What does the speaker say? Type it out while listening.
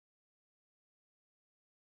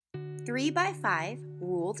3x5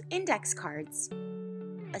 ruled index cards.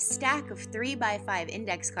 A stack of 3x5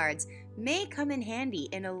 index cards may come in handy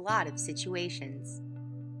in a lot of situations.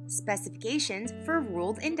 Specifications for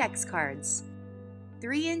ruled index cards: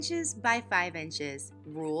 3 inches by 5 inches,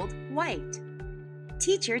 ruled white.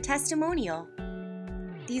 Teacher testimonial.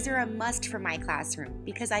 These are a must for my classroom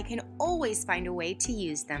because I can always find a way to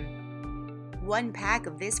use them. 1 pack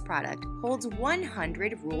of this product holds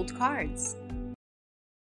 100 ruled cards.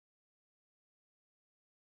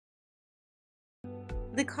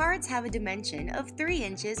 The cards have a dimension of 3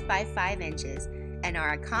 inches by 5 inches and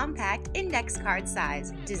are a compact index card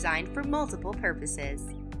size designed for multiple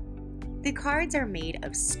purposes. The cards are made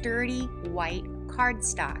of sturdy, white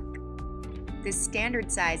cardstock. The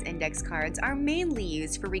standard size index cards are mainly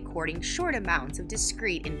used for recording short amounts of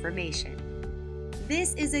discrete information.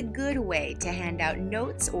 This is a good way to hand out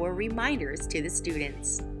notes or reminders to the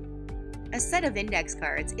students. A set of index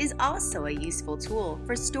cards is also a useful tool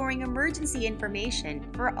for storing emergency information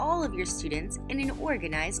for all of your students in an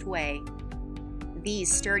organized way. These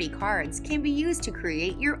sturdy cards can be used to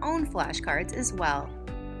create your own flashcards as well.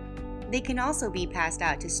 They can also be passed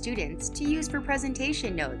out to students to use for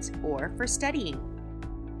presentation notes or for studying.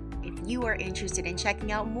 If you are interested in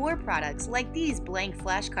checking out more products like these blank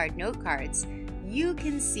flashcard note cards, you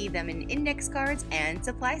can see them in index cards and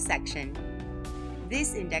supply section.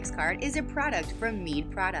 This index card is a product from Mead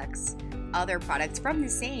Products. Other products from the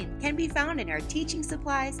same can be found in our teaching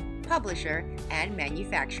supplies, publisher, and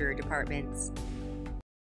manufacturer departments.